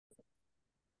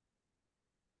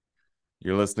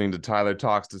You're listening to Tyler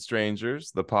Talks to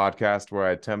Strangers, the podcast where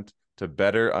I attempt to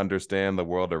better understand the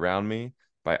world around me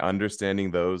by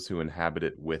understanding those who inhabit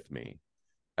it with me.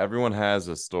 Everyone has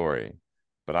a story,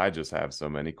 but I just have so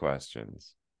many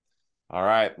questions. All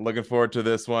right, looking forward to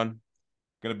this one.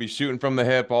 Going to be shooting from the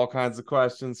hip, all kinds of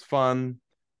questions, fun,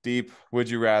 deep, would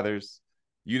you rathers.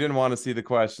 You didn't want to see the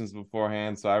questions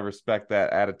beforehand, so I respect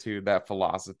that attitude, that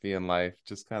philosophy in life.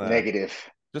 Just kind of Negative.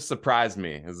 just surprise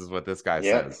me. This is what this guy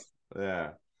Yep. says. Yeah.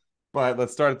 But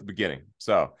let's start at the beginning.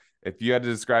 So, if you had to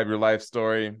describe your life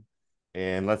story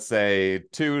in, let's say,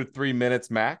 2 to 3 minutes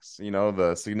max,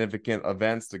 the significant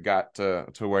events that got to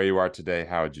where you are today,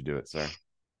 how would you do it, sir?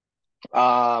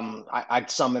 I'd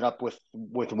sum it up with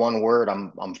one word.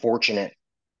 I'm fortunate.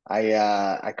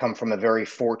 I come from a very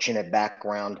fortunate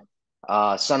background.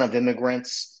 Son of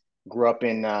immigrants, grew up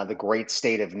in the great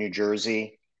state of New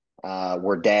Jersey,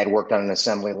 where dad worked on an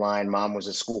assembly line. Mom was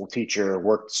a school teacher,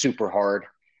 worked super hard.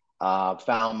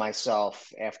 Found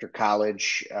myself after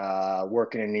college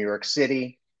working in New York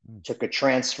City, took a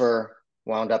transfer,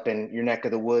 wound up in your neck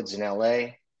of the woods in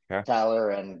LA, Okay. Tyler,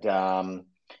 and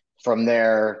from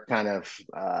there kind of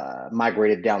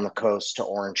migrated down the coast to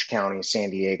Orange County, San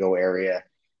Diego area,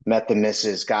 met the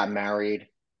missus, got married,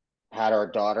 had our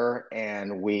daughter,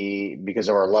 and we, because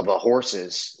of our love of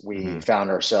horses, we Mm-hmm. found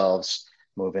ourselves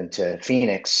moving to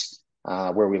Phoenix,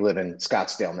 where we live in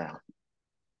Scottsdale now.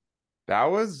 That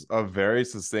was a very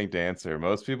succinct answer.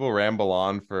 Most people ramble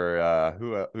on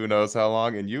for who knows how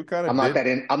long, and you kind of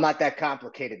did. I'm not that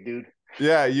complicated, dude.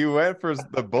 Yeah, you went for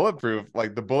the bulletproof,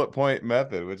 like the bullet point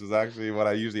method, which is actually what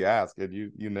I usually ask, and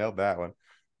you nailed that one.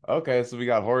 Okay, so we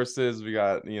got horses, we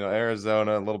got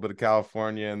Arizona, a little bit of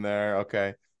California in there.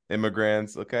 Okay,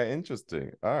 immigrants. Okay,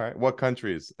 interesting. All right, what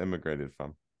countries immigrated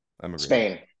from? Immigrated.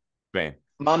 Spain. Spain.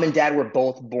 Mom and dad were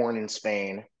both born in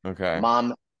Spain. Okay.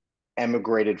 Mom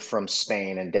emigrated from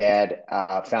Spain, and dad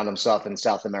found himself in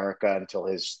South America until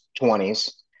his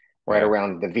 20s, right Okay.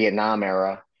 around the Vietnam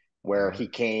era, All where right. he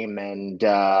came and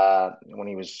when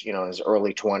he was, in his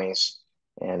early 20s,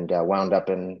 and wound up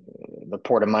in the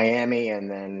port of Miami, and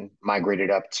then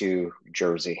migrated up to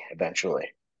Jersey eventually.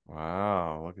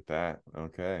 Wow, look at that.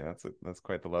 Okay, that's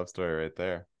quite the love story right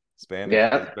there. Spanish is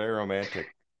Yeah. very romantic.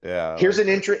 Yeah, I like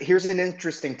it. Here's an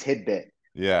interesting tidbit.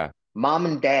 Yeah. Mom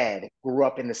and dad grew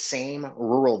up in the same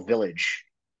rural village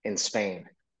in Spain.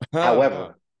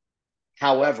 However,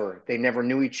 they never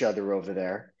knew each other over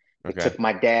there. It Okay. took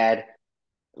my dad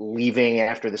leaving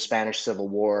after the Spanish Civil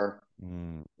War,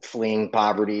 Mm, fleeing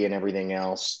poverty and everything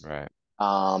else. right.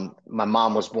 My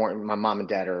mom and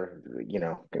dad are,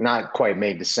 not quite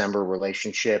May December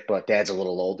relationship, but dad's a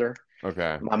little older.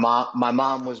 Okay. My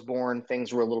mom was born,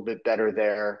 things were a little bit better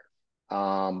there.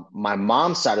 My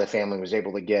mom's side of the family was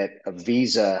able to get a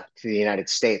visa to the United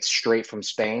States straight from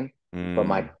Spain, but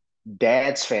my Mm,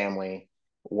 dad's family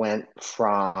went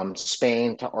from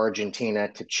Spain to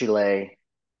Argentina to Chile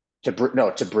to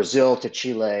Brazil to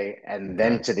Chile and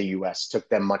then okay. to the US. Took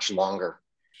them much longer.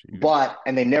 Shoot.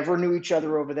 And they never knew each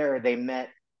other over there. They met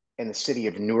in the city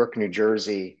of Newark, New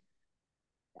Jersey,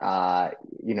 uh,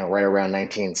 right around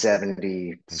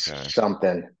 1970 Okay.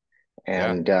 something,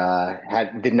 Yeah. and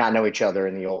had did not know each other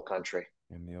in the old country.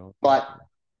 In the old But country.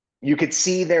 you could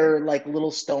see their like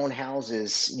little stone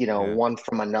houses, Yeah. one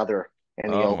from another in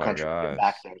the Oh old my country back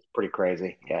gosh. there. It's pretty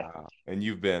crazy. Yeah. Wow. And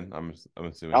you've been, I'm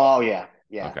assuming. Oh yeah.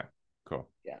 Yeah. Okay. Cool.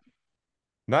 Yeah.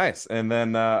 Nice. And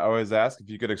then I always ask if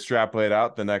you could extrapolate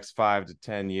out the next 5 to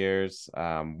 10 years,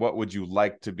 what would you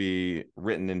like to be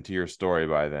written into your story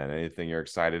by then? Anything you're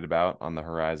excited about on the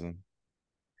horizon?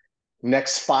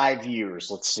 Next 5 years.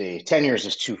 Let's see. 10 years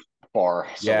is too far.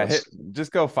 So Yeah,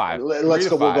 just go five, three let's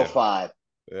to go. We'll go five. 5.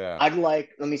 Yeah. I'd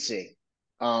like. Let me see.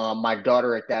 My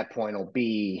daughter at that point will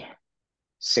be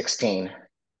 16.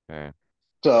 Okay.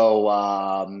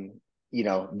 So,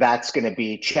 that's going to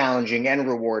be challenging and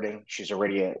rewarding. She's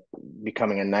already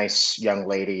becoming a nice young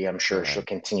lady. I'm sure she'll Right.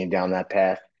 continue down that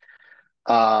path.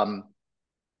 Um,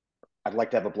 I'd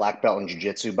like to have a black belt in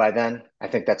jiu-jitsu by then. I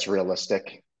think that's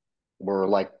realistic. We're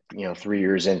like, 3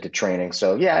 years into training.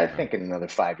 So, yeah, I Okay. think in another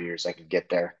 5 years I could get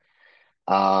there.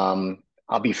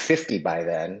 I'll be 50 by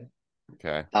then.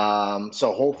 Okay.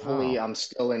 So hopefully Wow. I'm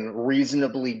still in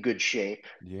reasonably good shape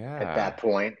at Yeah. that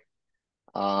point.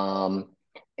 Um,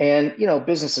 and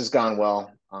business has gone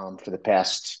well for the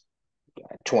past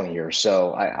 20 years.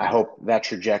 So I Mhm. hope that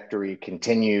trajectory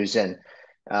continues. And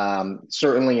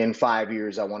certainly in 5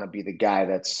 years, I want to be the guy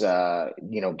that's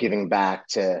giving back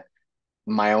to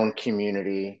my own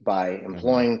community by Mhm.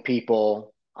 employing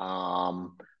people,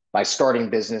 by starting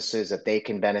businesses that they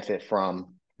can benefit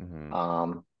from.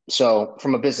 Mhm. So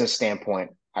from a business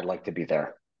standpoint, I'd like to be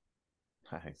there.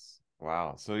 Nice.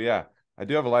 Wow. So yeah, I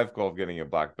do have a life goal of getting a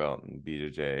black belt in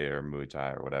BJJ or Muay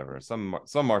Thai or whatever, some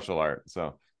martial art.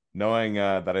 So knowing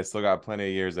that I still got plenty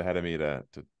of years ahead of me to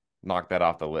knock that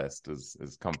off the list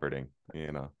is comforting,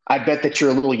 you know. I bet that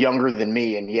you're a little younger than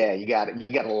me, and yeah, you got a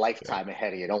Yeah. lifetime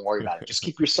ahead of you. Don't worry about it. Just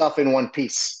keep yourself in one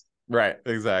piece. Right,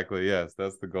 exactly. Yes,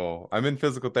 that's the goal. I'm in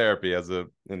physical therapy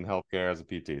in healthcare as a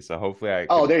PT, so hopefully I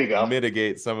Oh, can there you go.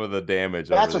 mitigate some of the damage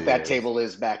over That's the what that years. table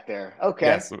is back there. Okay.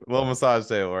 Yes, a little massage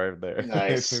table right there.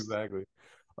 Nice. Exactly.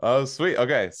 Oh, sweet.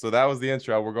 Okay, so that was the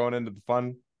intro. We're going into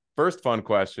the first fun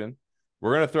question.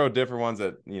 We're gonna throw different ones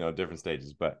at different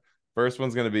stages, but first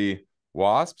one's gonna be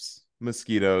wasps,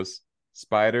 mosquitoes,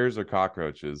 spiders, or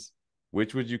cockroaches.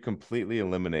 Which would you completely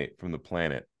eliminate from the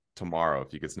planet tomorrow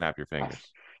if you could snap your I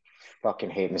fingers?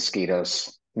 fucking hate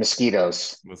mosquitoes.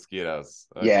 Mosquitoes. Mosquitoes.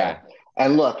 Okay. Yeah.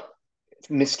 And look,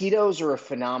 mosquitoes are a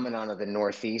phenomenon of the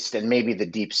Northeast and maybe the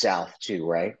deep South too,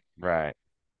 right? Right.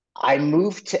 I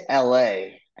moved to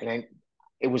LA and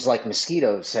it was like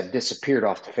mosquitoes had disappeared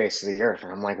off the face of the earth.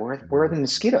 And I'm like, where are the Mhm.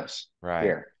 mosquitoes Right.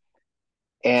 here?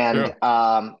 It's And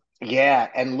true. yeah,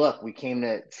 and look, we came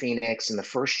to Phoenix in the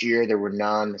first year, there were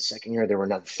none. The second year, there were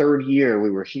none. Third year,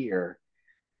 we were here.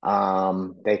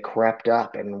 They crept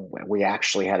up and we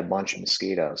actually had a bunch of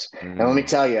mosquitoes. And let me Mm,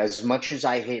 tell you, as much as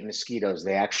I hate mosquitoes,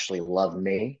 they actually love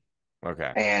me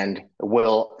okay. and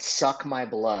will suck my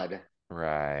blood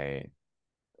Right.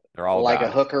 They're all like a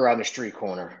about it. hooker on the street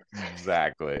corner.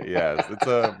 Exactly. Yes. It's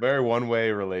a very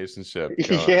one-way relationship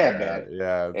going. Yeah, Yeah. man.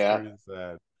 Yeah. It's Yeah. pretty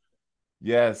sad.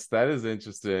 Yes, that is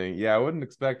interesting. Yeah, I wouldn't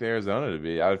expect Arizona to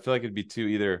be. I would feel like it'd be too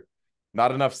either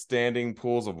not enough standing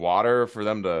pools of water for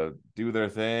them to do their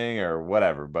thing or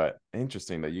whatever. But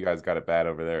interesting that you guys got it bad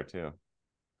over there too.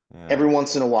 Every Yeah.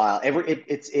 once in a while,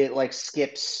 it like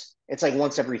skips. It's like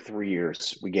once every 3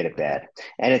 years we get it Mhm. bad,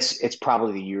 and it's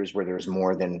probably the years where there's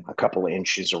more than a couple of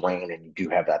inches of rain, and you do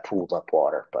have that pooled up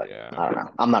water. But Yeah. I don't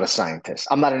know. I'm not a scientist.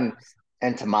 I'm not an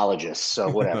entomologist, so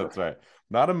That's whatever. right.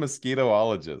 Not a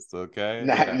mosquitoologist, okay?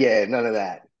 Not, Yeah. yeah, none of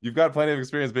that. You've got plenty of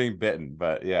experience being bitten,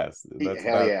 but yes, that's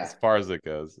Hell about as yeah, far as it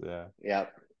goes. Yeah.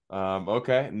 yep.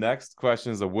 Okay. Next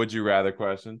question is a would you rather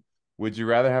question. Would you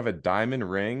rather have a diamond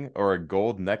ring or a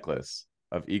gold necklace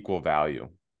of equal value?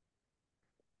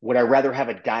 Would I rather have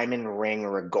a diamond ring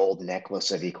or a gold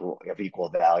necklace of equal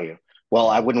value? Well,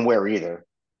 I Mm. wouldn't wear either.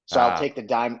 So Ah, I'll take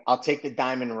the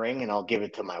diamond ring and I'll give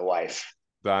it to my wife.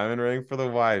 diamond ring for the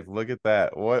wife. Look at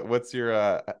that. What's your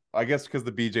I guess because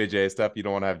the BJJ stuff, you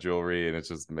don't want to have jewelry and it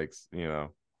just makes.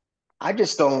 I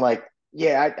just don't like.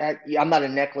 Yeah, I'm not a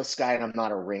necklace guy and I'm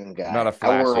not a ring Not guy. a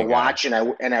I wear a flashy guy. watch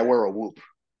and I wear a whoop.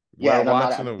 Wear Yeah, a and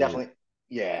watch and a whoop.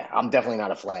 I'm definitely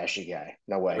not a flashy guy.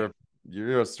 No way. You're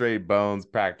you're a straight bones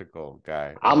practical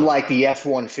guy. I'm like the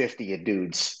F-150 of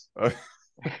dudes.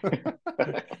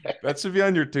 That should be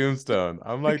on your tombstone.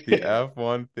 I'm like the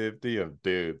F-150 of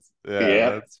dudes. Yeah,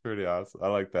 Yep. that's pretty awesome. I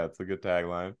like that. It's a good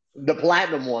tagline. The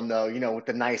platinum one though, with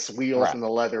the nice wheels Right. and the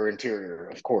leather interior,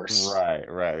 of course. Right,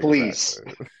 right, Please.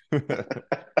 exactly.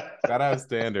 Gotta have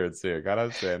standards here. Gotta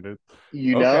have standards.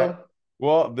 You Okay. know?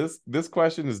 Well, this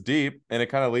question is deep and it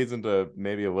kind of leads into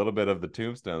maybe a little bit of the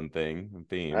tombstone theme.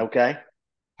 Okay.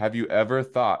 Have you ever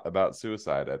thought about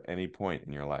suicide at any point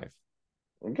in your life?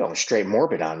 You're going straight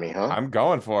morbid on me, huh? I'm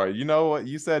going for it. You know what?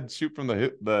 You said shoot from the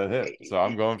hip, so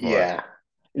I'm going for it. Yeah.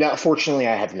 Now, fortunately,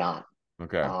 I have not.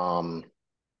 Okay. Um,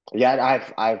 yeah,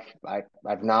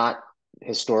 I've not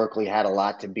historically had a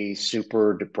lot to be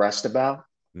super depressed about.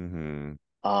 Mm-hmm.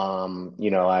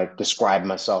 I describe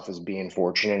myself as being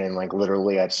fortunate and like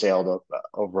literally I've sailed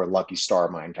over a lucky star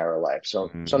my entire life. So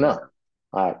Mm-hmm. no,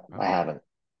 I haven't.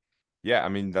 Yeah, I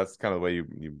mean that's kind of the way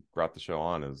you brought the show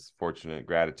on is fortunate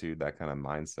gratitude, that kind of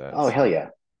mindset. Oh hell So yeah.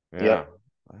 yeah, Yep.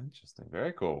 interesting.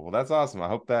 Very cool. Well, that's awesome. I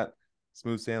hope that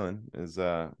smooth sailing is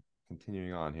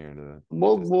continuing on here into the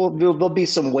distant There'll future. be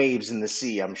some waves in the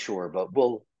sea, I'm sure, but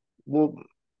we'll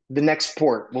the next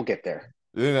port we'll get there.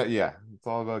 Yeah, it's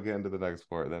all about getting to the next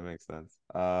part. That makes sense.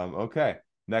 Okay.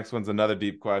 Next one's another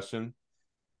deep question.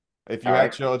 If you All had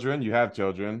right. children, you have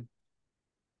children.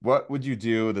 What would you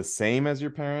do the same as your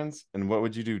parents, and what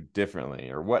would you do differently,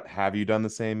 or what have you done the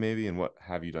same maybe, and what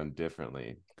have you done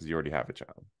differently because you already have a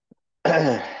child?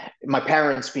 My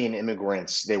parents being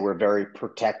immigrants, they were very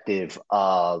protective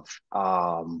of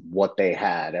what they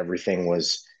had. Everything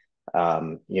was,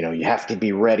 you have to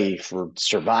be ready for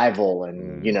survival,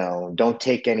 and Mm, don't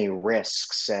take any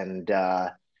risks. And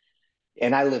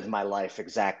I live my life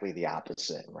exactly the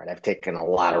opposite, right? I've taken a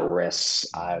lot of risks.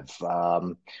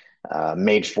 mhm, I've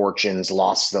made fortunes,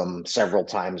 lost them several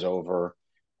times over.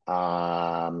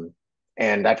 Um,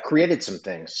 and I've created some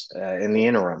things in the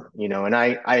interim, and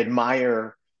I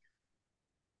admire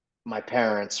my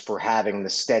parents for having the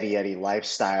steady Eddie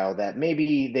lifestyle that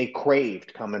maybe they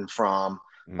craved coming from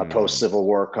a post Mm, Civil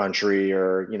War country,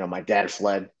 or my dad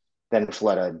fled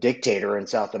a dictator in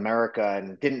South America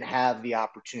and didn't have the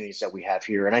opportunities that we have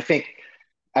here. And I think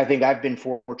I've been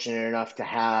fortunate enough to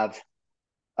have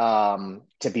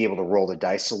to be able to roll the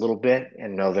dice a little bit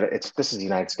and know that this is the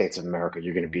United States of America.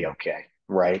 You're going to be mhm, okay,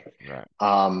 right? right.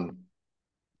 Um,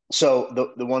 so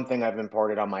the one thing I've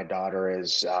imparted on my daughter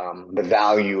is the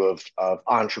value of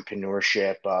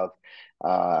entrepreneurship,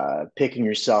 of picking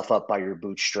yourself up by your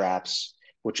bootstraps,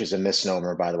 which is a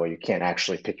misnomer, by the way. You can't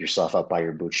actually pick yourself up by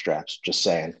your bootstraps. Just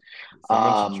saying.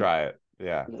 Someone should Um, try it.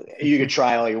 Yeah. you can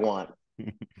try all you want.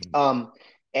 Um,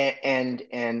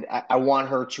 and I want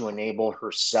her to enable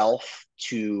herself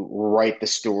to write the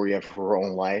story of her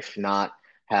own life, not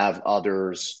have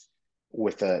others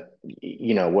with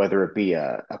whether it be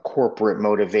a corporate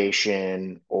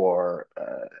motivation or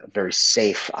a very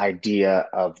safe idea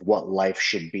of what life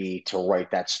should be, to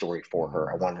write that story for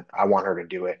her. Mm, I want her to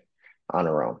do it on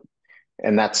her own.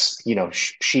 And that's,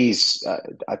 she's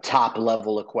a top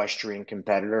level equestrian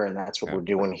competitor, and that's what yeah. we're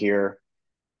doing here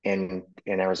in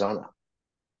Arizona.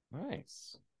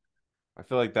 Nice. I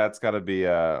feel like that's got to be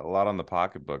a lot on the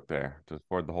pocketbook there to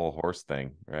afford the whole horse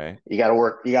thing, right? You got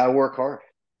to work hard.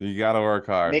 You got to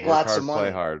Make work lots of hard, play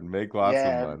money. hard, make lots of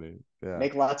Yeah, money. Yeah.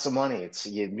 make lots of money. It's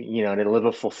to live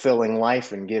a fulfilling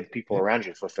life and give people around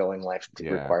you a fulfilling life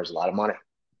Yeah. requires a lot of money.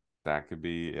 That could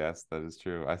be, yes, that is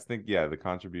true. I think, yeah, the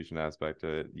contribution aspect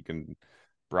of it, you can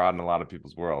broaden a lot of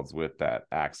people's worlds with that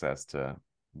access to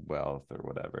wealth or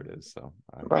whatever it is. So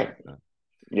I agree Right. with that.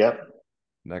 Yep.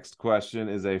 Next question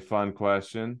is a fun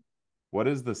question. What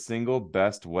is the single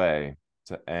best way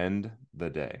to end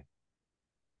the day?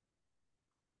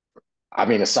 I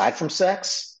mean, aside from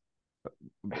sex,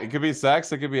 It could be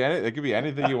sex, it could be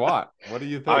anything you want. What do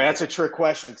you I mean, think? that's a trick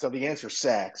question. So the answer is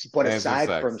sex. But Answer aside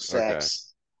from sex. Okay.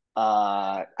 sex,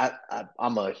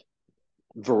 I'm a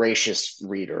voracious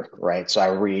reader, right? So I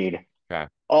read Okay.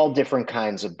 all different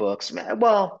kinds of books.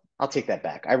 Well, I'll take that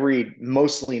back. I read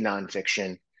mostly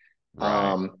nonfiction.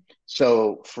 Right.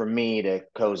 So for me to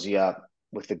cozy up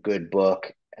with a good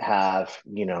book, have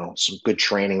some good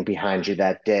training behind you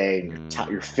that day, and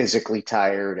you're Mm, physically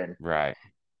tired, and right.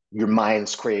 your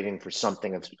mind's craving for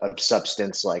something of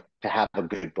substance, like to have a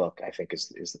good book, I think is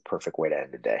the perfect way to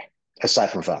end the day. Aside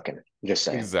from fucking, just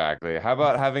saying. Exactly. How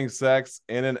about having sex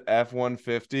in an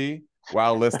F-150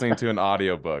 while listening to an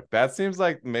audiobook? That seems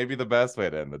like maybe the best way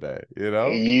to end the day, you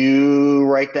know? You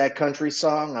write that country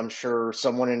song, I'm sure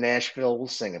someone in Nashville will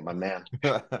sing it, my man.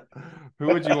 Who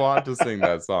would you want to sing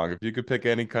that song? If you could pick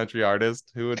any country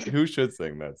artist, who should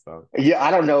sing that song? Yeah,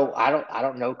 I don't know. I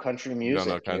don't know country You don't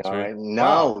know music. country?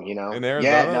 No. Wow. In Yeah,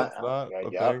 Arizona, no. it's not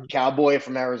a Yep. thing. Cowboy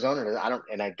from Arizona. I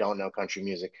don't know country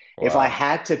music. If I Wow.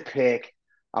 had to pick,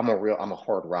 I'm a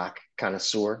hard rock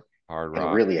connoisseur, Hard and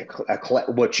rock, really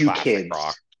what you classic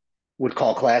rock. kids would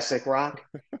call classic rock.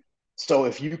 So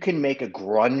if you can make a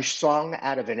grunge song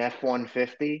out of an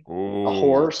F-150, a Ooh,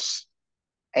 horse,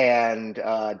 and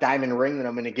a diamond ring that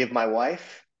I'm going to give my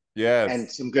wife, and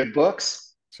yes. some good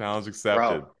books, Challenge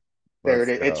bro, accepted. there it Let's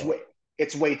is. go.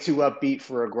 It's way too upbeat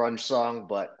for a grunge song,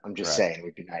 but I'm just Right. saying it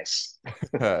would be nice.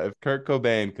 If Kurt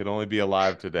Cobain could only be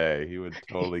alive today, he would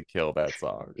totally kill that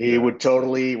song. He Yeah. would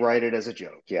totally write it as a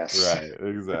joke. Yes. Right.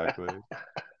 Exactly.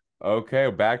 Okay,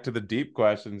 back to the deep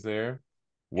questions here.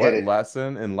 Hit What it.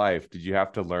 lesson in life did you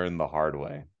have to learn the hard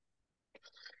way?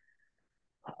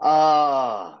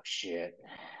 Oh, shit.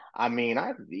 I mean,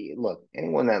 I look,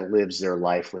 anyone that lives their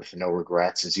life with no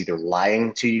regrets is either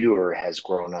lying to you or has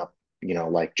grown up,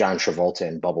 like John Travolta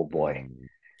and Bubble Boy.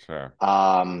 Sure.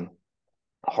 Um,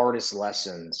 Hardest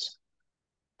lessons,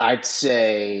 I'd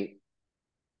say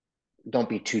don't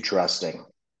be too trusting,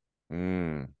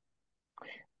 Mm,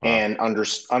 wow, and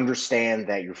understand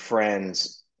that your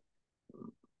friends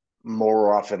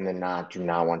more often than not do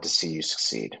not want to see you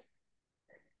succeed.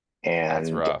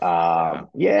 that's And rough. Yeah.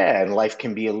 yeah, and life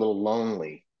can be a little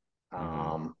lonely.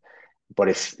 Hmm. Um, but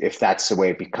if that's the way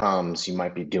it becomes, you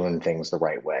might be doing things the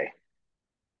right way.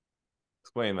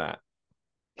 Explain that.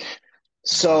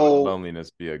 Why would So loneliness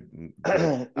be a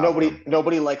good nobody outcome?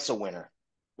 nobody likes a winner.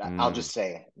 I'll Mm, just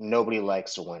say it. Nobody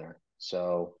likes a winner.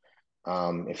 So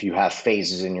if you have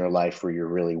phases in your life where you're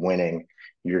really winning,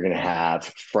 you're going to have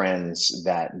friends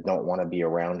that don't want to be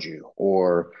around you,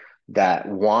 or that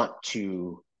want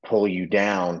to pull you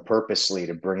down purposely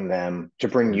to bring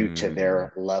you to mm,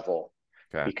 their level,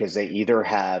 okay. because they either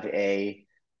have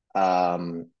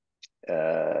um,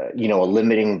 a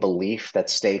limiting belief that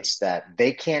states that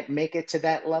they can't make it to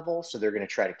that level, so they're going to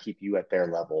try to keep you at their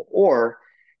level, or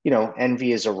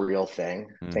envy is a real thing.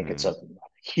 I think it's Mm-hmm.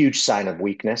 a huge sign of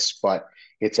weakness, but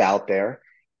it's out there,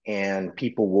 and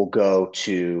people will go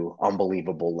to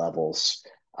unbelievable levels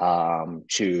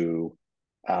to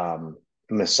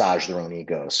massage their own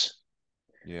egos.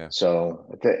 Yeah.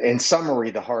 So, in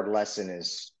summary, the hard lesson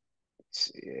is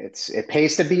it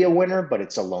pays to be a winner, but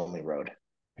it's a lonely road.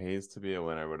 Pays to be a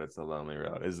winner, but it's a lonely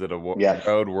road. Is it a Yeah,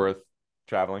 road worth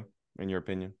traveling, in your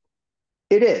opinion?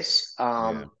 it is.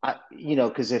 Yeah.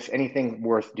 Because if anything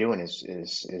worth doing is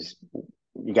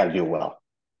you got to do it well.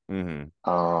 Mm-hmm.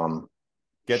 Um,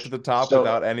 Get to the top so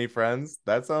without any friends?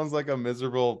 That sounds like a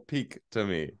miserable peak to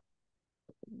me.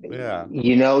 Yeah.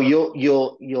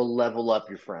 you'll level up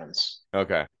your friends.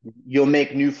 Okay. You'll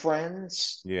make new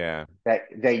friends Yeah.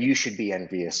 that you should be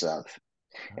envious of.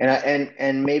 I And I, like.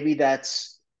 and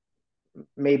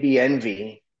maybe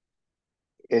envy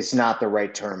is not the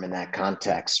right term in that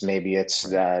context. Maybe it's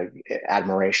Right.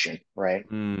 admiration, right?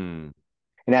 Mm,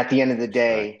 And at the end of the respect.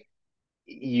 day,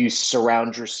 you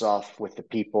surround yourself with the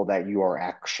people that you are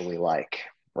actually like,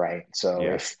 right? So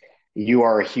Yeah. if you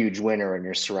are a huge winner and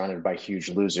you're surrounded by huge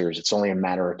losers, it's only a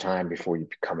matter of time before you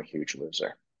become a huge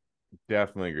loser.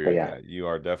 Definitely agree But with yeah, that. You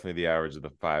are definitely the average of the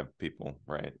five people,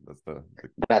 right? That's the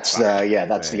that's the saying.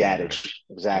 Yeah. adage.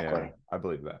 Yeah. Exactly. I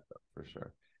believe that though, for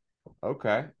sure.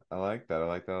 Okay. I like that. I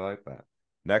like that. I like that.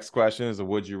 Next question is a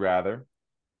would you rather?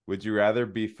 Would you rather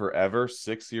be forever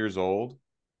 6 years old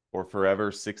or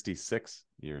forever 66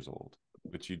 years old?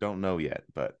 Which you don't know yet,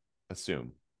 but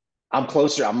assume. I'm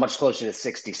much closer to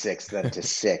 66 than to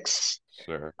six.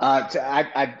 Sure.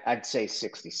 I'd say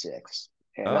 66,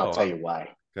 and I'll Oh, tell you why.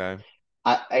 okay.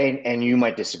 And you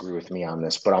might disagree with me on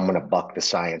this, but I'm going to buck the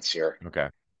science here. Okay.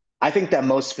 I think that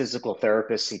most physical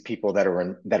therapists see people that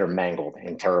are mangled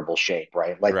in terrible shape,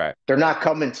 right? Like Right. they're not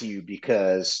coming to you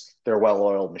because they're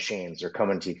well-oiled machines. They're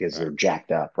coming to you because Right. they're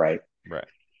jacked up, right? Right.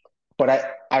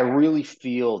 But I really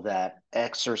feel that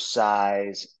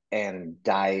exercise and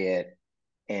diet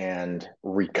and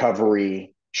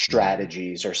recovery Mm,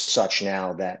 strategies are such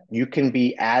now that you can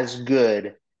be as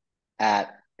good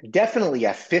at definitely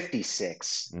at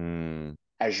 56 mm,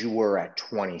 as you were at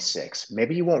 26.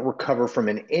 Maybe you won't recover from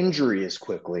an injury as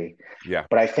quickly, yeah.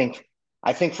 but I think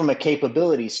from a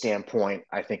capability standpoint,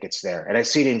 I think it's there. And I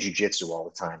see it in jujitsu all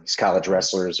the time. These college Mm,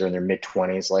 wrestlers are in their mid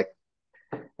 20s. Like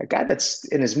a guy that's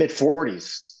in his mid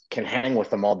 40s can hang with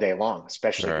them all day long,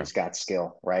 especially if sure. he's got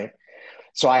skill, right?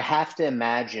 So I have to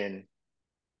imagine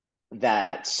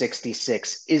that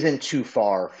 66 isn't too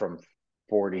far from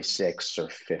 46 or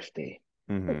 50.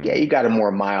 Like, yeah, Hmm. you got a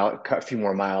few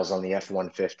more miles on the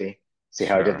F-150. See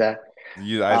how I did Sure. that? I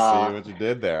see Uh, what you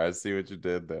did there. I see what you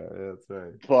did there. Yeah, that's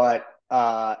right. but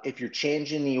if you're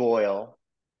changing the oil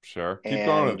Sure. Keep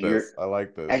going and with this. I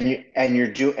like this.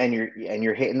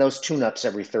 you're hitting those tune-ups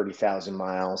every 30,000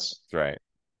 miles, That's right.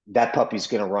 that puppy's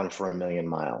going to run for a million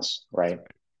miles, That's right?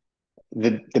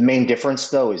 The main difference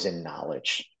though is in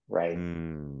knowledge, right. right?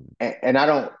 Mm, And I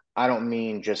don't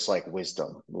mean just like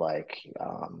wisdom, like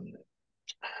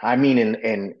I mean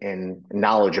in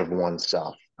knowledge of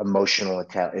oneself, emotional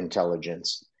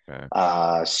intelligence,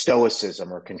 okay.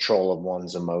 stoicism or control of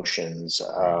one's emotions,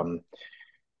 Right.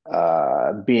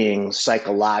 being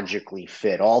psychologically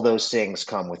fit. All those things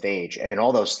come with age, and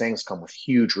all those things come with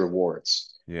huge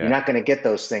rewards. You're Yeah. not going to get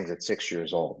those things at 6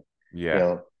 years old. You Yeah.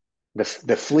 know,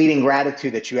 the fleeting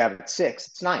gratitude that you have at six,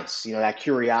 it's nice. That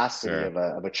curiosity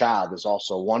Sure. of a child is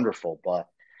also wonderful. But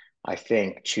I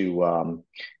think to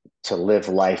live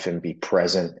life and be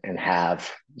present and have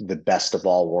the best of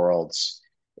all worlds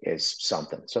is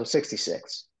something. So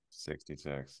 66.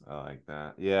 66. I like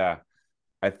that. Yeah.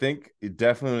 I think it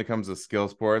definitely when it comes to skill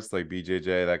sports like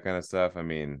BJJ, that kind of stuff. I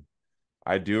mean,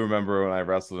 I do remember when I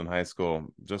wrestled in high school,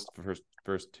 just for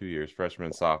first 2 years, freshman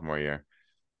and sophomore year.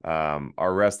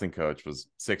 Our wrestling coach was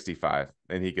 65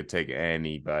 and he could take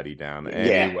anybody down any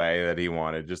Yeah, way that he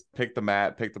wanted. Just pick the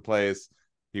mat, pick the place,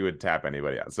 he would tap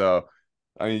anybody out. So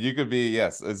I mean, you could be,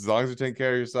 yes, as long as you take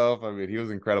care of yourself. I mean, he was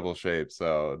in incredible shape.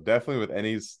 So definitely with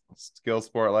any skill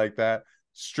sport like that,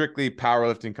 strictly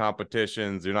powerlifting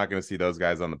competitions, you're not going to see those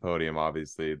guys on the podium.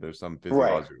 Obviously, there's some right.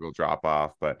 physiological drop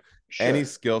off, but any Sure.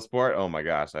 skill sport, oh my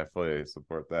gosh, I fully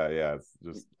support that. Yeah, it's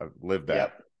just I've lived that.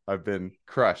 Yep. I've been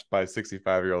crushed by a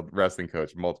 65-year-old wrestling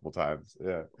coach multiple times.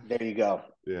 Yeah, There you go.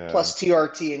 yeah, Plus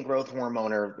TRT and growth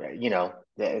hormone are,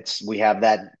 it's we have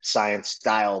that science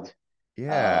dialed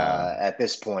yeah. at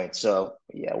this point. So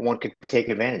yeah, one could take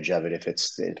advantage of it if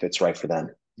it's right for them,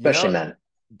 You especially know, men.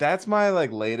 that's my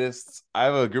like latest. I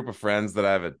have a group of friends that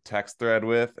I have a text thread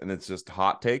with, and it's just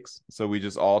hot takes. So we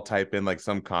just all type in like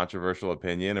some controversial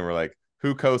opinion, and we're like,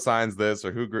 who co-signs this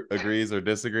or who agrees or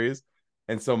disagrees.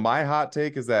 And so my hot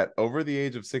take is that over the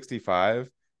age of 65,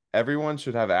 everyone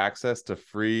should have access to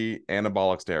free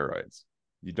anabolic steroids.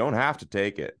 You don't have to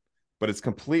take it, but it's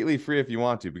completely free if you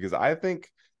want to, because I think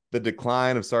the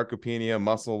decline of sarcopenia,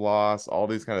 muscle loss, all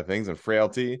these kind of things, and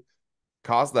frailty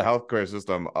cost the healthcare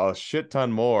system a shit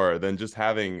ton more than just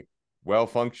having well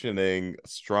functioning,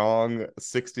 strong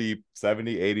 60,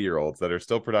 70, 80 year olds that are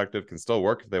still productive, can still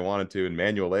work if they wanted to in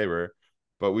manual labor.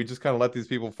 But we just kind of let these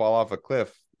people fall off a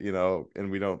cliff,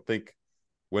 and we don't think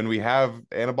when we have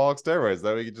anabolic steroids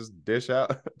that we could just dish out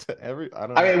to I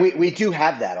don't I know. mean, we do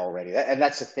have that already, and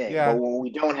that's the thing. But Yeah. what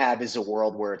we don't have is a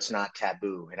world where it's not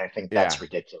taboo, and I think Yeah. that's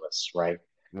ridiculous, right?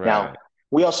 Now, Right.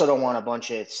 we also don't want a bunch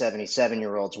of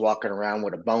 77-year-olds walking around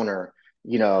with a boner,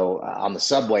 on the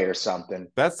subway or something.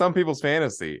 That's some people's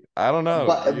fantasy. I don't know,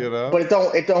 But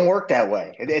it don't work that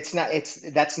way. That's not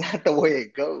the way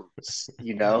it goes.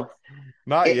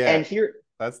 Not And yet. here,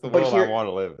 That's the but world I here, want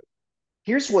to live in.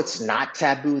 here's what's not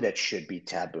taboo that should be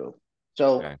taboo.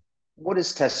 So, Okay. what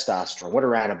is testosterone? What are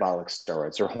anabolic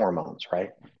steroids or hormones, right?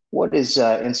 What is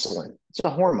insulin? It's a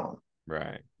hormone.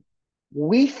 Right.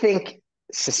 We think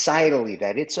societally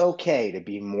that it's okay to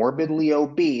be morbidly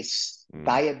obese, Mm.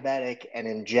 diabetic, and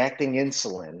injecting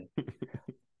insulin,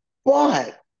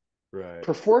 but Right.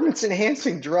 performance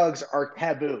enhancing drugs are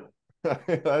taboo.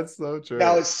 That's so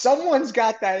Now, true. someone's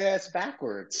got that ass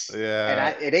backwards, and Yeah.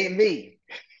 it ain't me.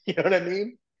 You know what I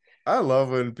mean? I love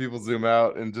when people zoom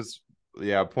out and just,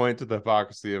 yeah, point to the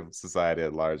hypocrisy of society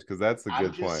at large, because that's a I'm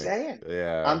good just point. saying.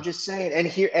 Yeah. I'm just saying.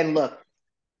 And look,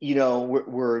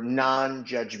 we're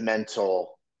non-judgmental.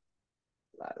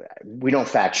 We don't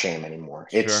fat shame anymore.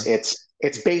 It's Sure. it's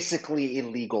it's basically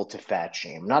illegal to fat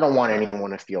shame. And I don't want Right.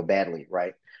 anyone to feel badly,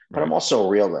 right? But I'm Right. also a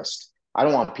realist. I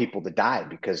don't want people to die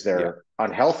because Yeah. they're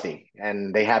unhealthy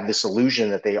and they have this illusion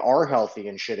that they are healthy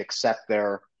and should accept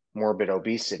their morbid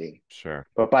obesity. Sure.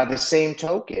 But by the same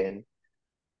token,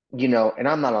 and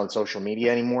I'm not on social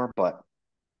media anymore, but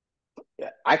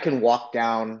I can walk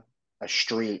down a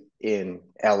street in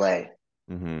LA,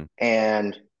 Mm-hmm.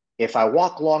 and if I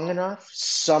walk long enough,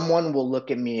 someone will look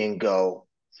at me and go,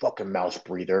 fucking mouth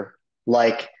breather.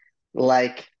 Like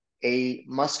a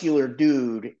muscular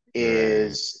dude Right.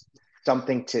 is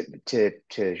something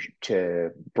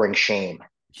to bring shame,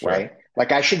 Sure. right?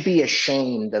 Like I should be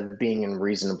ashamed of being in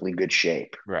reasonably good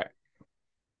shape. Right.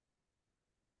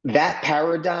 That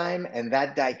paradigm and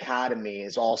that dichotomy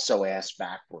is also ass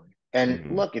backward. And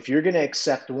Mm-hmm. look, if you're going to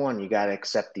accept one, you got to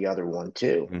accept the other one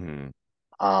too.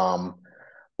 Mm-hmm. Um,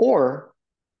 or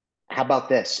how about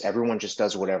this? Everyone just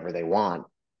does whatever they want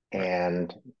Right.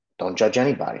 and don't judge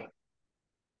anybody.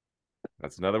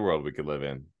 That's another world we could live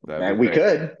in. That'd be And we great.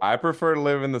 could. I prefer to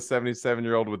live in the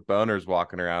 77-year-old with boners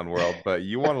walking around world, but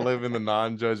you want to live in the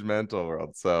non-judgmental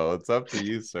world. So it's up to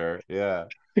you, sir. Yeah.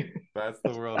 That's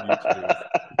the world you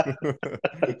choose.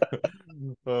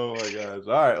 Oh my gosh.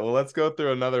 All right. Well, let's go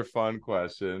through another fun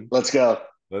question. Let's go.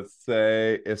 Let's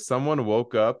say if someone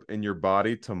woke up in your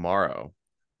body tomorrow,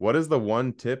 what is the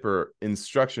one tip or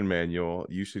instruction manual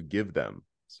you should give them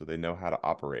so they know how to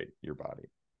operate your body?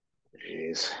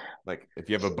 Jeez. Like if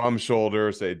you have a bum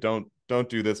shoulder, say don't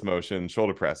do this motion,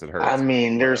 shoulder press, it I hurts.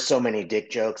 mean, there's Whatever. so many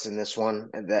dick jokes in this one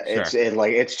that Sure.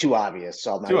 it's too obvious,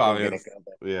 so I'm not Too even gonna obvious. go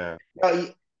there.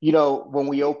 Yeah. When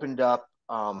we opened up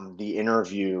the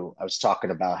interview, I was talking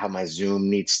about how my Zoom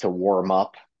needs to warm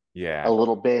up a Yeah.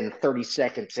 little bit, and 30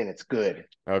 seconds in, it's good.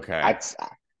 Okay. I'd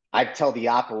I'd tell the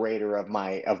operator of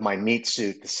my meat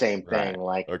suit the same thing. Right.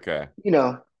 Like, Okay.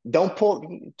 don't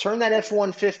turn that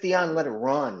F-150 on, and let it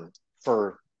run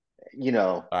for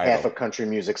half Idle. a country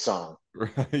music song.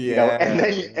 And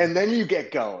Yeah. then you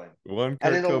get going, One and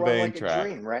Kurt it'll run Cobain like a track.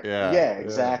 dream, right? Yeah. Yeah, Yeah.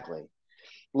 exactly.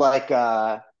 Like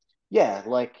yeah,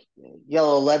 like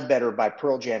Yellow Ledbetter by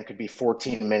Pearl Jam could be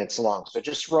 14 minutes long. So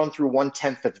just run through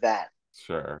 1/10 of that,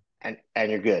 Sure. and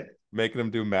you're good. Making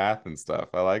them do math and stuff.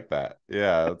 I like that.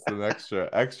 Yeah, it's an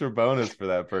extra bonus for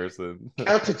that person.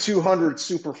 Count to 200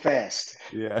 super fast.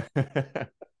 Yeah.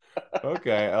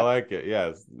 Okay, I like it.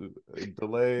 Yes. No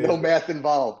Delayed, math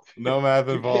involved. no math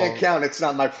If you can't involved. count, it's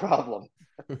not my problem.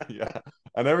 Yeah.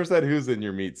 I never said who's in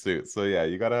your meat suit. So yeah,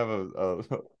 you gotta have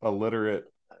a literate,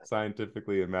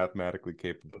 scientifically and mathematically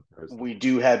capable person. We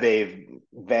do have a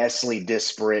vastly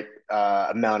disparate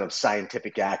amount of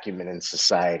scientific acumen in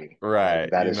society. Right.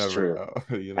 That You is never true,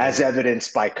 know. You as never know.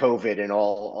 evidenced by COVID and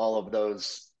all of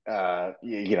those, and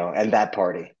that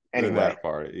party. In Anyway, that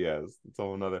part, yes. It's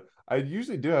all another. I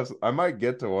usually do have I might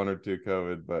get to one or two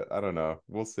COVID, but I don't know.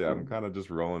 We'll see. I'm kind of just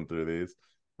rolling through these.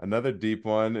 Another deep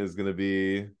one is gonna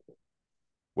be,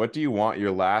 what do you want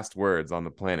your last words on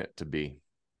the planet to be?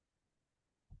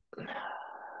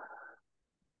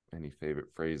 Any favorite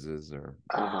phrases or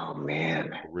Oh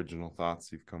man. original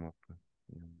thoughts you've come up with?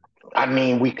 I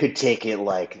mean, we could take it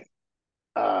like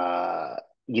uh,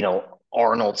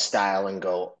 Arnold style and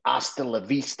go hasta la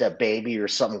vista, baby, or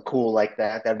something cool like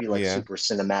that. That'd be like Yeah. super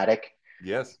cinematic,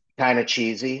 Yes. kind of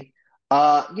cheesy.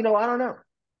 I don't know.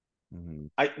 Mhm.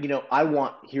 I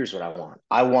want, here's what I want.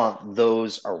 I want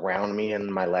those around me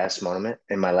in my last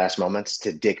moments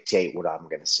to dictate what I'm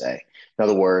going to say. In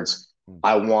other words,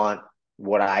 I want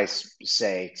what I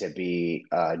say to be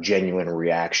a genuine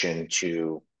reaction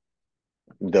to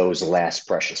those last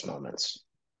precious moments.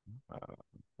 Uh,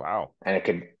 wow. And it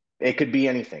could be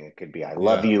anything. It could be I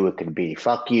love Yeah. you, it could be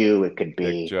fuck you, it could Dick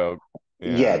be joke.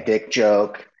 yeah, Yeah. dick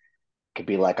joke. It could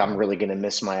be like I'm Yeah. really gonna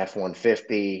miss my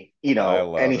F-150, I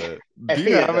love it. Do you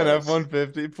any of have an those.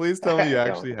 F-150? Please tell me I you don't.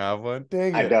 actually have one.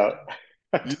 Dang I it. don't.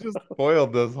 You just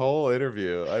spoiled this whole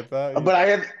interview. I thought you.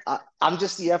 But I'm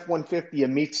just the F-150 of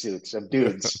meat suits of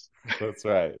dudes. That's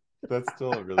right. That's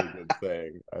still a really good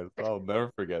saying. I'll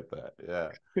never forget that.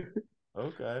 Yeah.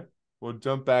 Okay. We'll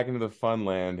jump back into the fun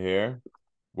land here.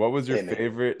 What was your Hey man,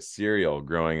 favorite cereal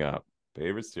growing up?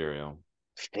 Favorite cereal?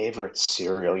 favorite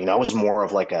cereal. I was more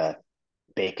of like a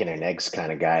bacon and eggs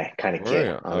kind of guy, kind of Were kid,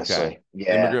 you? Okay. honestly.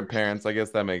 Yeah. Immigrant parents, I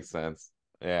guess that makes sense.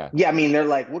 Yeah. Yeah, I mean, they're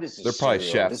like, what is They're this probably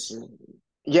cereal? chefs.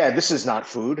 This is not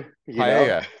food.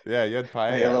 Paella. Yeah, you had A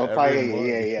paella little every paella, yeah,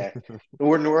 morning. yeah.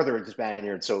 We're northern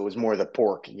Spaniards, so it was more the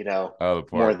pork, Oh, the more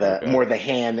pork. the Okay. more the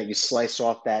hand that you slice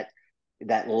off that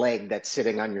leg that's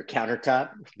sitting on your countertop.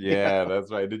 Yeah,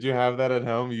 that's right. Did you have that at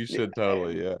home? You should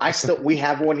totally. Yeah. We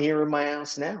have one here in my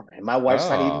house now, and my wife's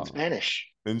not even Oh, Spanish.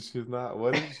 and she's not,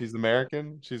 what is she? She's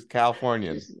American? She's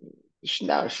Californian. She's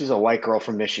no, she's a white girl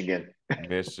from Michigan,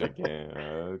 Michigan.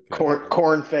 Okay.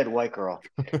 corn-fed white girl.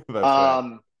 That's right.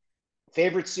 Um,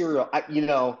 favorite cereal, I,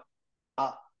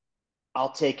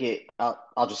 I'll take it.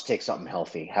 I'll just take something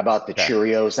healthy. How about the Okay.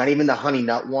 Cheerios? Not even the honey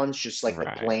nut ones, just like the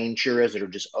Right. plain Cheerios that are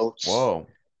just oats. Whoa.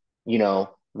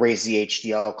 Raise the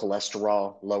HDL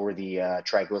cholesterol, lower the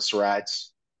triglycerides.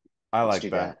 I Let's like do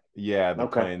that. that. Yeah, the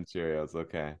Okay. plain Cheerios.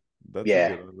 Okay. That's a Yeah,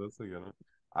 good one. That's a good one.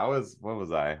 What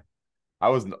was I? I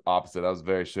was the opposite. I was a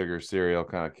very sugar cereal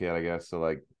kind of kid, I guess. So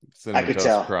like I cinnamon could toast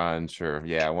tell. crunch or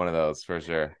yeah, one of those for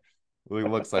sure. It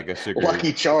looks like a sugar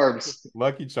Lucky Charms.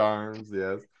 Lucky Charms,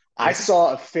 yes. I What's the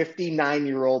saw a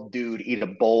 59-year-old dude eat a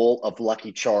bowl of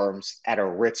Lucky Charms at a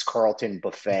Ritz-Carlton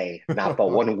buffet not but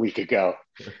 1 week ago.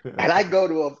 And I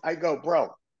go, bro,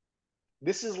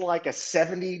 this is like a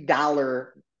 $70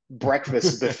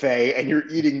 breakfast buffet, and you're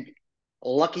eating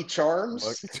Lucky Lucky Charms?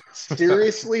 Charms?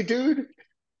 Seriously, dude?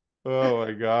 Oh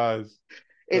my gosh.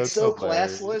 It's That's so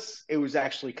hilarious. classless. It was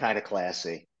actually kind of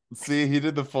classy. See, he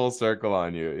did the full circle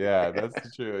on you. Yeah,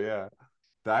 that's true. Yeah.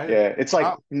 Diet. Yeah, it's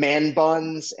like man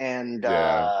buns and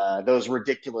Yeah. those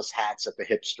ridiculous hats that the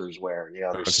hipsters wear.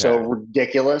 They're so Okay.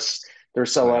 ridiculous. They're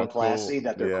so Now unclassy cool.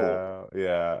 that they're cool. Yeah.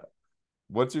 Yeah.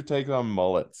 What's your take on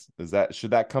mullets?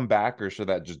 Should that come back or should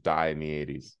that just die in the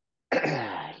 80s?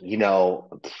 you know,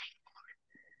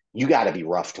 you got to be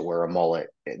rough to wear a mullet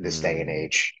in this day and Mm,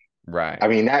 age. I right.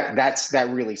 mean that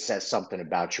really says something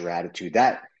about your attitude.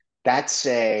 That's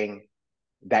saying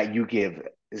that you give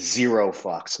zero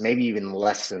fucks, maybe even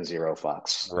less than zero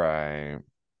fucks. Right. Um,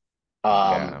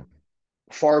 Yeah.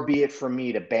 Far be it from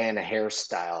me to ban a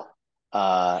hairstyle.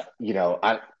 I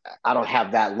don't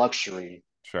have that luxury,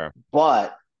 Sure.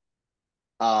 but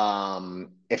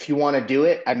if you want to do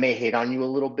it, I may hate on you a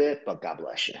little bit, but God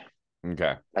bless you.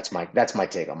 Okay. That's my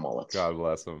take on mullets. God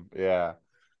bless them. Yeah.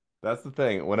 That's the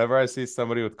thing. Whenever I see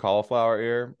somebody with cauliflower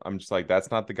ear, I'm just like,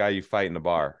 that's not the guy you fight in a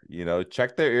bar.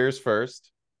 Check their ears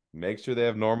first, make sure they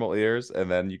have normal ears, and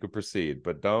then you can proceed.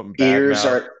 But don't Ears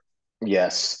badmouth. are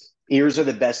Yes, ears are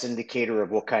the best indicator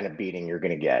of what kind of beating you're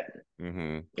going to get.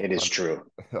 Mm-hmm. It is true.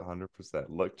 100%.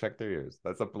 Look, check their ears.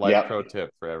 That's a life Yep. pro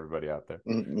tip for everybody out there.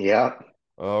 Yep.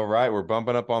 All right, we're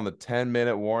bumping up on the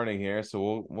 10-minute warning here,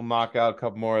 so we'll knock out a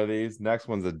couple more of these. Next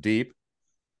one's a deep.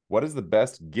 What is the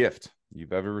best gift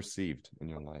you've ever received in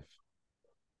your life?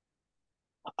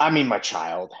 I mean, my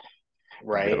child, A good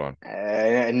right?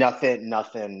 one. Nothing.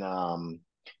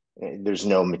 There's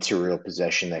no material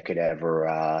possession that could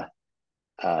ever.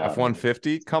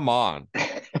 F-150? Come on.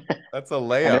 That's a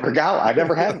layup. I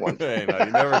never had one. Hey, no,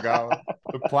 you never got one.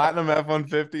 The platinum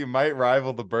F-150 might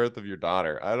rival the birth of your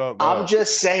daughter. I don't I'm know.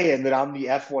 just saying that I'm the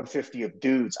F-150 of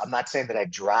dudes. I'm not saying that I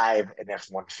drive an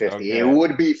F-150. It Okay.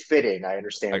 would be fitting. I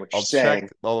understand what I'll you're saying.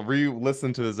 check. I'll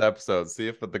re-listen to this episode, see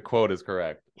if the quote is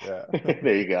correct. Yeah.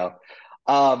 There you go.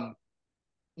 Um,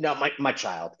 no, my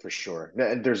child for sure.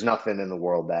 There's nothing in the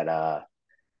world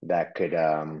that could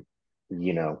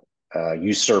you know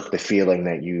usurp the feeling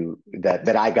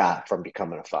that I got from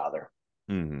becoming a father.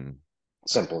 Mm-hmm. I,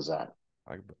 Simple as that.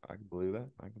 I can believe that.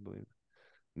 I can believe it.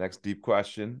 Next deep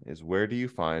question is, where do you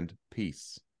find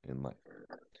peace in life?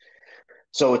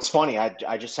 So it's funny.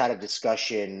 I just had a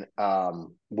discussion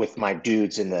with my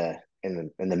dudes in the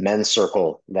men's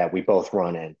circle that we both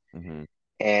run in, Mm-hmm.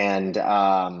 and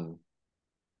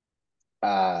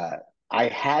uh, I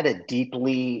had a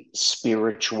deeply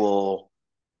spiritual.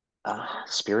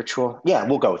 Yeah,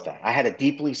 we'll go with that. I had a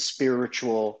deeply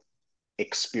spiritual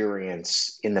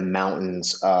experience in the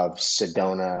mountains of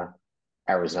Sedona,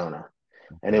 Arizona,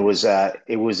 and Okay.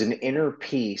 it was an inner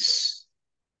peace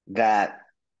that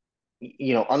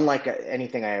unlike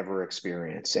anything I ever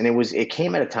experienced. And it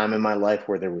came at a time in my life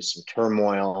where there was some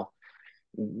turmoil.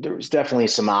 There was definitely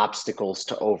some obstacles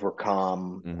to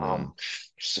overcome. Mm-hmm.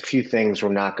 Just a few things were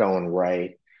not going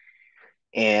right.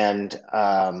 And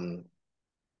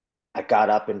I got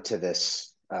up into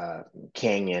this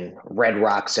canyon, red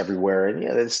rocks everywhere. And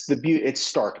it's the beauty, it's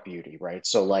stark beauty, right?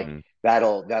 So like Mm-hmm.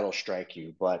 that'll strike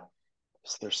you. But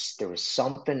there was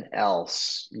something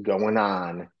else going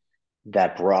on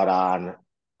that brought on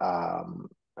um,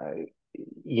 uh,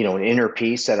 an inner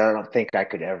peace that I don't think I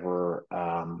could ever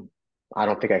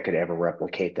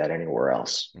replicate that anywhere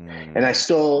else. And I Mm.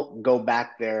 still go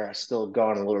back there. I still go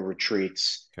on little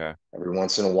retreats Okay. every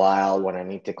once in a while when I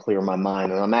need to clear my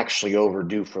mind. And I'm actually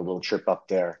overdue for a little trip up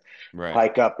there, Right.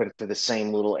 hike up into the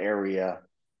same little area.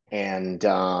 And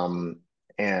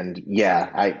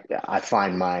yeah, I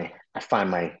find my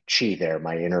chi there,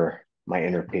 my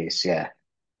inner peace. Yeah.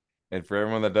 And for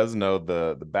everyone that doesn't know,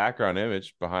 the background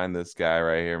image behind this guy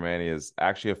right here, Manny, is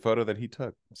actually a photo that he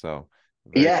took. So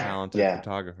very Yeah, talented yeah.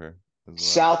 photographer as well.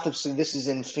 South of, so this is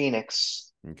in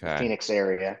Phoenix, the Okay. Phoenix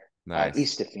area, Nice.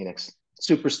 east of Phoenix,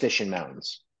 Superstition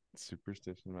Mountains.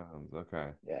 Superstition Mountains. Okay.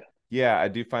 Yeah, Yeah, I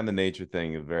do find the nature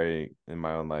thing very in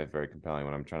my own life very compelling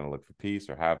when I'm trying to look for peace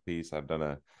or have peace. I've done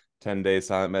a 10-day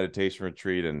silent meditation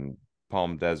retreat in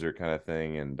Palm Desert kind of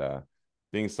thing. And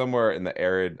being somewhere in the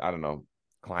arid, I don't know,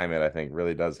 climate, I think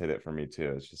really does hit it for me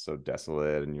too. It's just so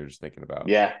desolate and you're just thinking about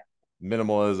yeah,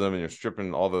 minimalism and you're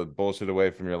stripping all the bullshit away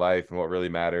from your life and what really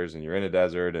matters. And you're in a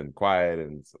desert and quiet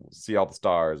and see all the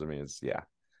stars. I mean, it's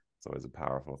always a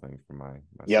powerful thing for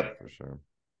myself yep, for sure.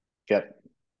 yep,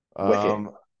 with you.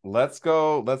 Um, let's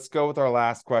go with our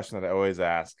last question that I always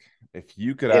ask. If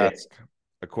you could Hit ask it.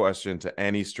 a question to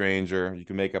any stranger, you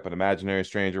can make up an imaginary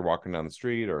stranger walking down the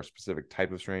street or a specific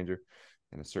type of stranger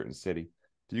in a certain city.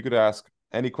 If you could ask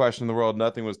any question in the world,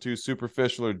 nothing was too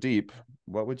superficial or deep,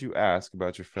 what would you ask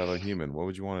about your fellow human? What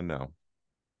would you want to know?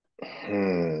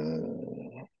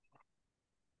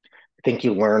 I think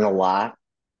you learn a lot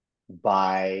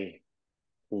by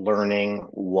learning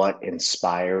what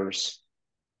inspires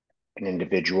an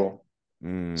individual.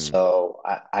 Mm, So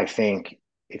I think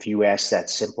if you ask that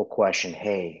simple question,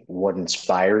 hey, what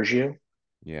inspires you?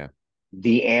 yeah,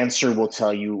 The answer will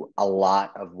tell you a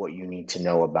lot of what you need to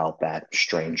know about that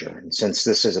stranger. And since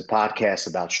this is a podcast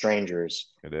about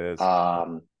strangers, it is.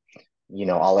 um,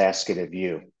 I'll ask it of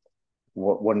you.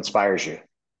 What inspires you?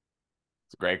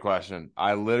 It's a great question.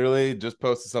 I literally just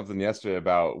posted something yesterday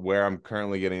about where I'm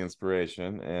currently getting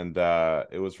inspiration, and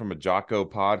it was from a Jocko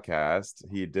podcast.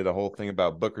 He did a whole thing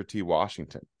about Booker T.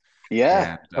 Washington,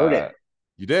 Yeah, and heard it.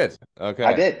 you did. I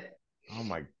Okay. did. Oh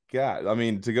my God. I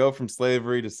mean, to go from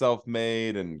slavery to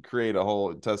self-made and create a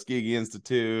whole Tuskegee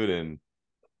Institute and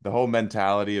the whole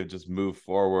mentality of just move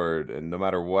forward, and no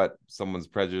matter what someone's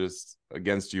prejudiced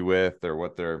against you with or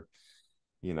what their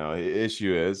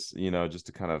issue is, just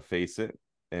to kind of face it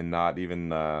and not even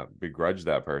begrudge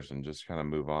that person, just kind of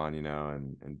move on,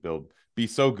 and be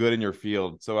so good in your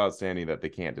field, so outstanding that they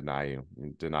can't deny you,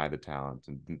 and deny the talent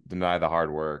and deny the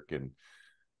hard work. And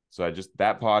so I just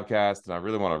that podcast, and I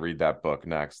really want to read that book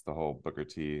next, the whole Booker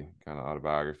T kind of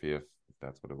autobiography, if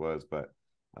that's what it was. But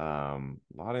a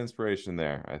lot of inspiration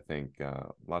there. I think a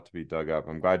lot to be dug up.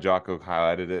 I'm glad Jocko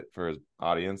highlighted it for his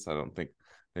audience. I don't think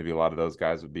maybe a lot of those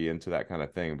guys would be into that kind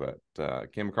of thing, but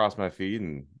it came across my feed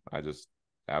and I just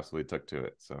absolutely took to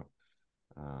it. So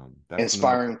that's the number one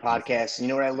Inspiring answer. podcast. You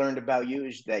know what I learned about you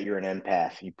is that you're an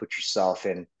empath. You put yourself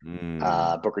in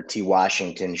Mm, Booker T.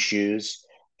 Washington's shoes,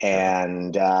 sure.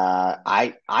 and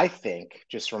I think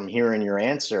just from hearing your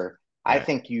answer, I Right.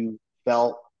 think you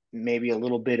felt maybe a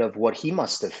little bit of what he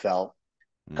must have felt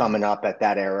Mm, coming up at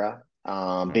that era,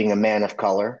 right. being a man of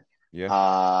color,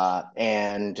 Yeah.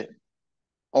 and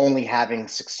only having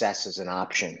success as an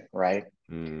option, right?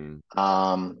 Mm,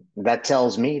 That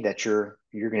tells me that you're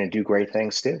going to do great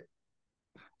things too.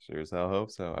 sure as hell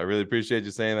hope so. I really appreciate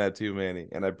you saying that too, Manny.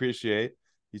 And I appreciate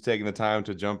you taking the time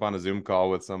to jump on a Zoom call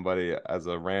with somebody as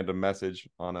a random message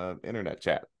on an internet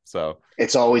chat. So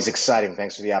It's always exciting.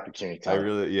 Thanks for the opportunity, Tyler.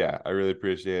 I really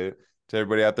appreciate it. To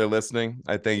everybody out there listening,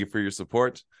 I thank you for your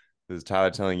support. This is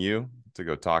Tyler telling you to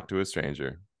go talk to a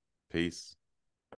stranger. Peace.